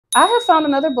I have found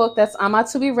another book that's on my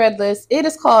to be read list. It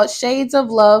is called Shades of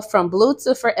Love From Blue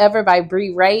to Forever by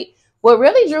Bree Wright. What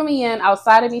really drew me in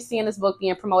outside of me seeing this book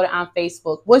being promoted on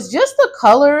Facebook was just the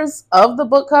colors of the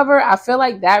book cover. I feel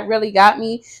like that really got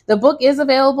me. The book is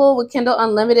available with Kindle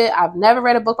Unlimited. I've never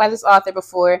read a book by this author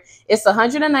before. It's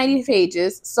 190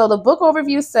 pages. So the book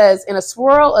overview says, in a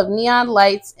swirl of neon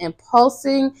lights and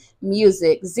pulsing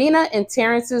music, Zina and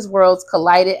Terrance's worlds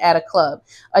collided at a club.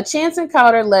 A chance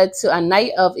encounter led to a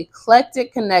night of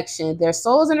eclectic connection, their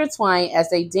souls intertwined as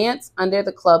they danced under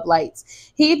the club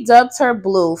lights. He dubbed her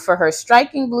Blue for her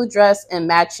striking blue dress and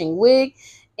matching wig,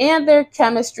 and their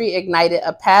chemistry ignited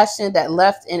a passion that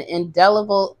left an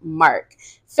indelible mark.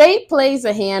 Fate plays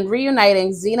a hand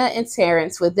reuniting Zina and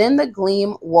Terrance within the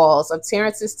gleam walls of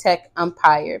Terrance's tech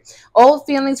empire. Old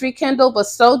feelings rekindle, but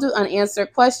so do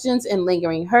unanswered questions and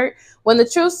lingering hurt. When the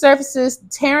truth surfaces,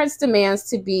 Terrance demands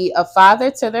to be a father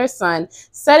to their son,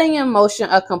 setting in motion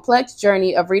a complex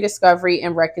journey of rediscovery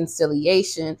and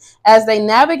reconciliation. As they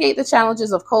navigate the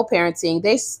challenges of co-parenting,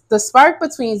 the spark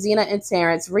between Zina and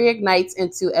Terrance reignites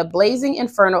into a blazing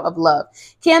inferno of love.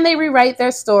 Can they rewrite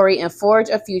their story and forge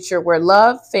a future where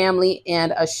love, family,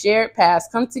 and a shared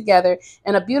past come together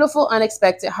in a beautiful,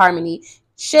 unexpected harmony?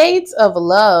 Shades of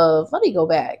Love. Let me go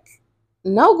back.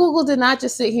 No, Google did not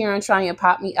just sit here and try and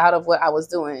pop me out of what I was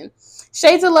doing.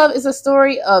 Shades of Love is a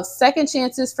story of second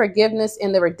chances, forgiveness,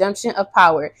 and the redemption of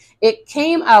power. It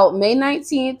came out May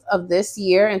 19th of this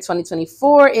year in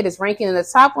 2024. It is ranking in the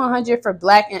top 100 for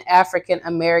Black and African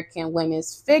American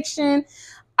women's fiction.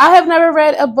 I have never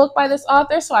read a book by this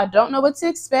author, so I don't know what to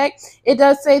expect. It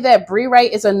does say that Bree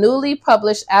Wright is a newly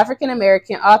published African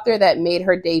American author that made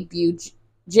her debut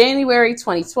January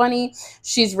 2020.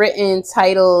 She's written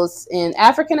titles in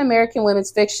African American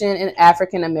women's fiction and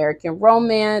African American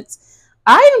romance.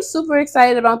 I am super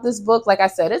excited about this book. Like I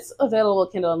said, it's available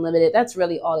at Kindle Unlimited. That's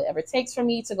really all it ever takes for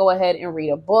me to go ahead and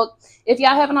read a book. If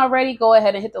y'all haven't already, go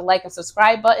ahead and hit the like and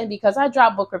subscribe button because I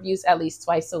drop book reviews at least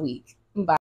twice a week.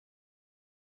 Bye.